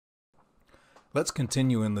Let's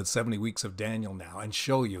continue in the 70 weeks of Daniel now and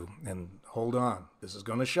show you, and hold on, this is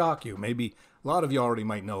going to shock you. Maybe a lot of you already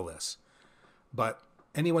might know this, but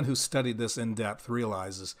anyone who studied this in depth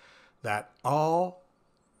realizes that all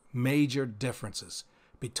major differences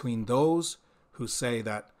between those who say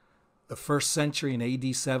that the first century in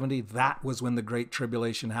AD 70, that was when the Great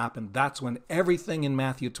Tribulation happened, that's when everything in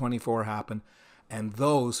Matthew 24 happened, and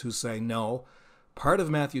those who say no, part of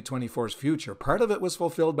Matthew 24's future, part of it was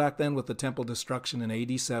fulfilled back then with the temple destruction in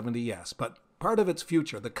AD 70, yes, but part of its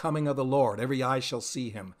future, the coming of the Lord, every eye shall see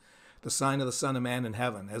him, the sign of the Son of Man in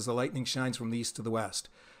heaven, as the lightning shines from the east to the west,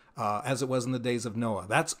 as it was in the days of Noah.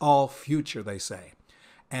 That's all future, they say.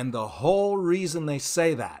 And the whole reason they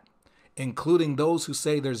say that, including those who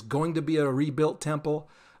say there's going to be a rebuilt temple,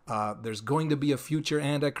 there's going to be a future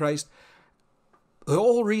Antichrist, the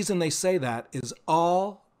whole reason they say that is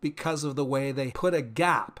all because of the way they put a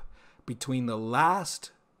gap between the last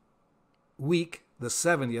week, the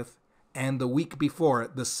 70th, and the week before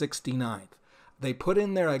it, the 69th. They put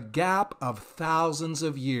in there a gap of thousands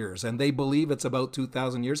of years, and they believe it's about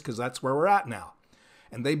 2,000 years because that's where we're at now.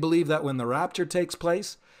 And they believe that when the rapture takes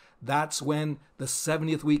place, that's when the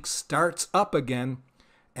 70th week starts up again,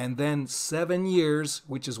 and then 7 years,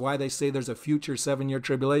 which is why they say there's a future 7-year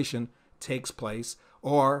tribulation, takes place.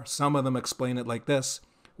 Or some of them explain it like this: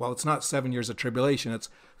 well, it's not 7 years of tribulation, it's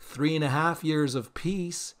 3.5 years of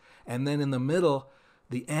peace, and then in the middle,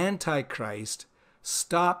 the Antichrist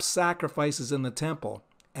stops sacrifices in the temple,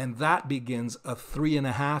 and that begins a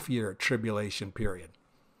 3.5-year tribulation period.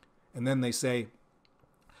 And then they say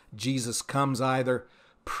Jesus comes either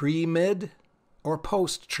pre-mid or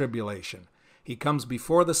post-tribulation. He comes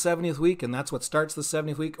before the 70th week, and that's what starts the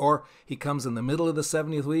 70th week, or he comes in the middle of the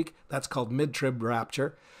 70th week, that's called mid-trib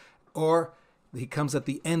rapture, or he comes at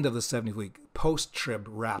the end of the 70th week, post-trib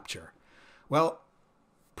rapture. Well,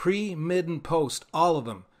 pre, mid, and post, all of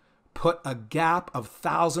them put a gap of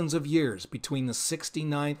thousands of years between the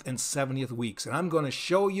 69th and 70th weeks. And I'm going to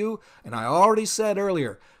show you, and I already said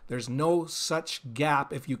earlier, there's no such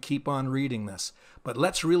gap if you keep on reading this. But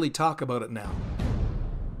let's really talk about it now.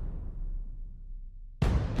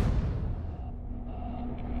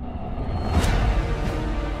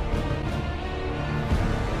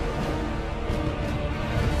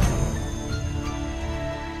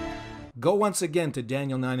 Go once again to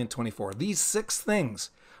Daniel 9 and 24. These 6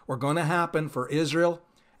 things were going to happen for Israel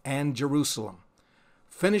and Jerusalem.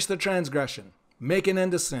 Finish the transgression, make an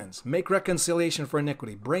end to sins, make reconciliation for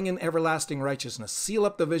iniquity, bring in everlasting righteousness, seal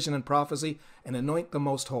up the vision and prophecy, and anoint the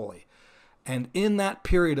most holy. And in that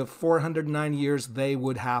period of 409 years, they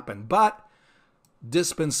would happen. But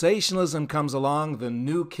dispensationalism comes along, the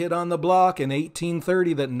new kid on the block in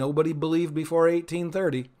 1830 that nobody believed before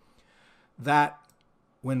 1830, that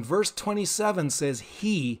when verse 27 says,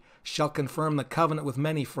 he shall confirm the covenant with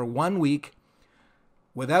many for 1 week,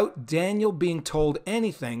 without Daniel being told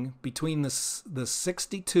anything between the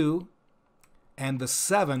 62 and the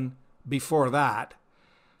 7 before that,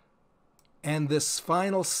 and this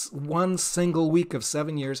final one single week of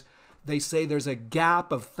 7 years, they say there's a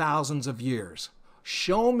gap of thousands of years.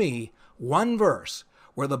 Show me one verse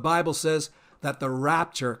where the Bible says that the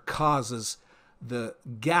rapture causes the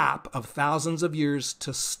gap of thousands of years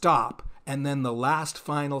to stop, and then the last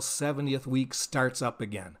final 70th week starts up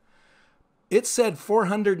again. It said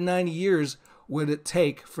 490 years would it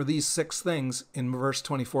take for these 6 things in verse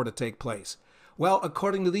 24 to take place. Well,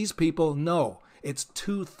 according to these people, no. It's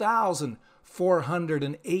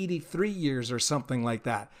 2,483 years or something like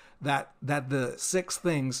that the 6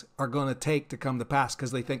 things are going to take to come to pass, because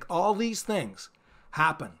they think all these things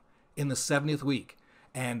happen in the 70th week,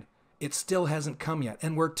 and it still hasn't come yet.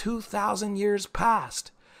 And we're 2,000 years past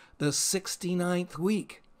the 69th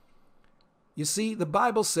week. You see, the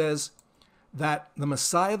Bible says that the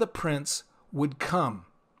Messiah, the Prince, would come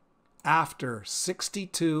after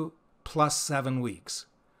 62 plus 7 weeks.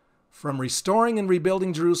 From restoring and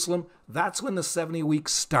rebuilding Jerusalem, that's when the 70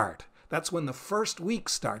 weeks start. That's when the first week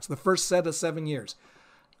starts, the first set of 7 years.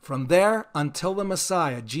 From there until the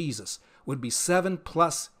Messiah, Jesus, would be 7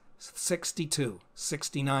 plus 62,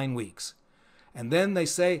 69 weeks. And then they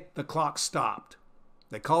say the clock stopped.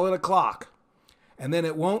 They call it a clock. And then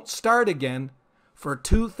it won't start again for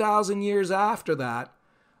 2,000 years after that,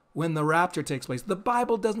 when the rapture takes place. The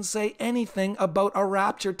Bible doesn't say anything about a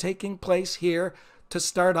rapture taking place here to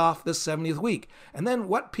start off the 70th week. And then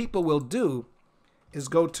what people will do is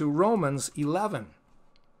go to Romans 11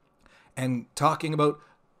 and talking about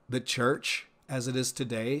the church as it is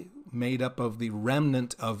today, made up of the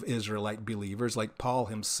remnant of Israelite believers, like Paul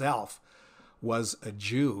himself was a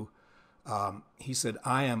Jew He said,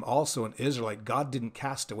 I am also an Israelite. God didn't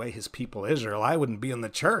cast away his people Israel. I wouldn't be in the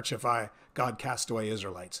church if God cast away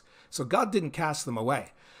Israelites. So God didn't cast them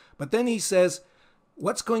away. But then he says,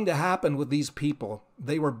 what's going to happen with these people?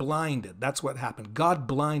 They were blinded. That's what happened. God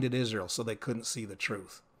blinded Israel so they couldn't see the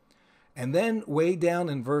truth. And then way down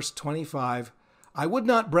in verse 25, I would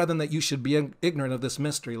not, brethren, that you should be ignorant of this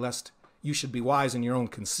mystery, lest you should be wise in your own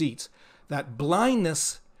conceits, that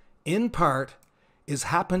blindness in part is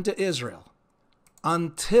happened to Israel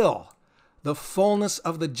until the fullness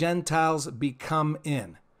of the Gentiles be come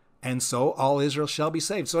in. And so all Israel shall be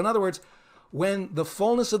saved. So in other words, when the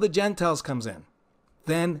fullness of the Gentiles comes in,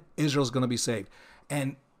 then Israel's going to be saved.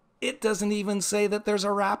 And it doesn't even say that there's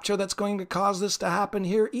a rapture that's going to cause this to happen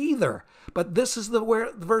here either. But this is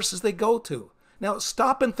the verses they go to. Now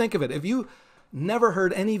stop and think of it. If you never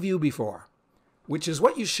heard any view before, which is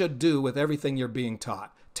what you should do with everything you're being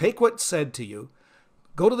taught, take what's said to you,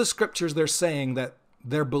 go to the scriptures they're saying that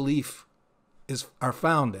their belief are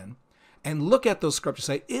found in, and look at those scriptures.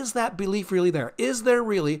 Say, is that belief really there? Is there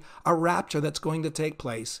really a rapture that's going to take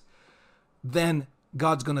place? Then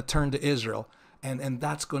God's going to turn to Israel, and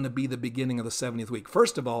that's going to be the beginning of the 70th week.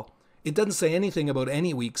 First of all, it doesn't say anything about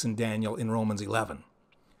any weeks in Daniel in Romans 11.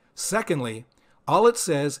 Secondly, all it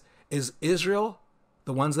says is Israel,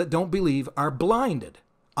 the ones that don't believe, are blinded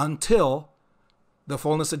until the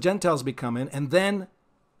fullness of Gentiles be come in, and then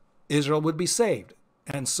Israel would be saved.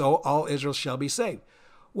 And so all Israel shall be saved.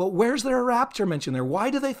 Well, where's there a rapture mentioned there? Why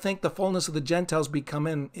do they think the fullness of the Gentiles be come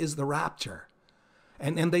in is the rapture?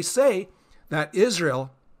 And they say that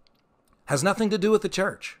Israel has nothing to do with the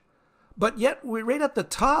church. But yet, right at the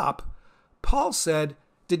top, Paul said,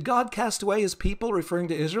 did God cast away his people, referring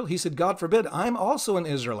to Israel? He said, God forbid, I'm also an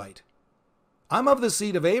Israelite. I'm of the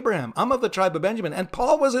seed of Abraham. I'm of the tribe of Benjamin. And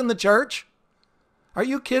Paul was in the church. Are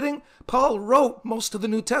you kidding? Paul wrote most of the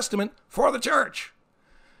New Testament for the church.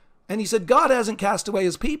 And he said, God hasn't cast away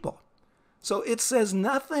his people. So it says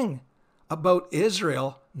nothing about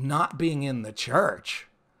Israel not being in the church.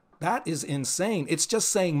 That is insane. It's just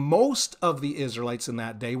saying most of the Israelites in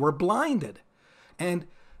that day were blinded. And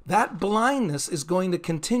that blindness is going to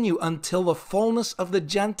continue until the fullness of the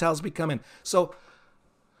Gentiles be come in. So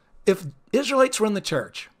if Israelites were in the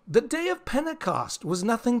church, the day of Pentecost was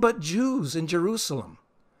nothing but Jews in Jerusalem.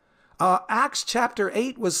 Acts chapter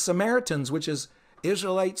 8 was Samaritans, which is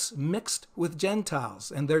Israelites mixed with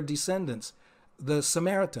Gentiles and their descendants, the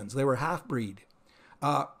Samaritans. They were half-breed.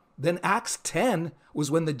 Then Acts 10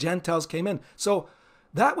 was when the Gentiles came in. So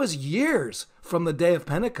that was years from the day of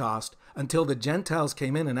Pentecost until the Gentiles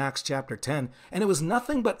came in Acts chapter 10. And it was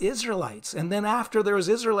nothing but Israelites. And then after there was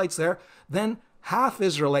Israelites there, then half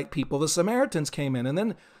Israelite people, the Samaritans, came in. And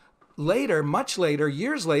then later, much later,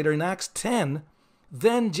 years later in Acts 10,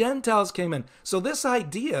 then Gentiles came in. So this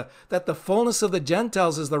idea that the fullness of the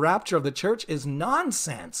Gentiles is the rapture of the church is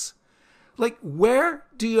nonsense. Like, where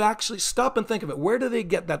do you actually stop and think of it? Where do they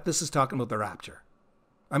get that this is talking about the rapture?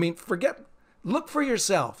 I mean, look for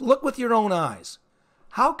yourself. Look with your own eyes.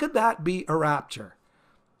 How could that be a rapture?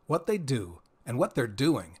 What they do and what they're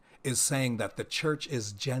doing is saying that the church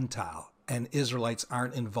is Gentile and Israelites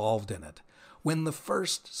aren't involved in it, when the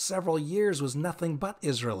first several years was nothing but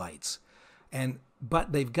Israelites.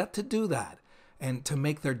 But they've got to do that and to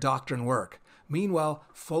make their doctrine work. Meanwhile,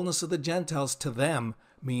 fullness of the Gentiles to them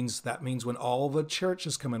means when all the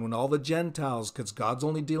churches come in, when all the Gentiles, because God's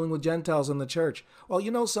only dealing with Gentiles in the church. Well,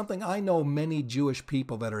 you know something? I know many Jewish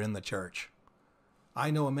people that are in the church.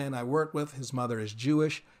 I know a man I work with. His mother is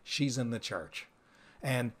Jewish. She's in the church.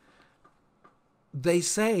 And they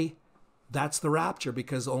say that's the rapture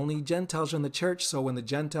because only Gentiles are in the church. So when the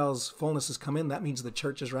Gentiles' fullness has come in, that means the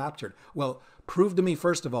church is raptured. Well, prove to me,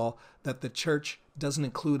 first of all, that the church doesn't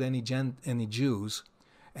include any Jews.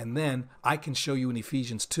 And then I can show you in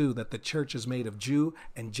Ephesians 2 that the church is made of Jew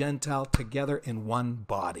and Gentile together in one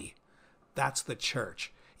body. That's the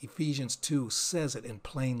church. Ephesians 2 says it in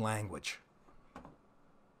plain language.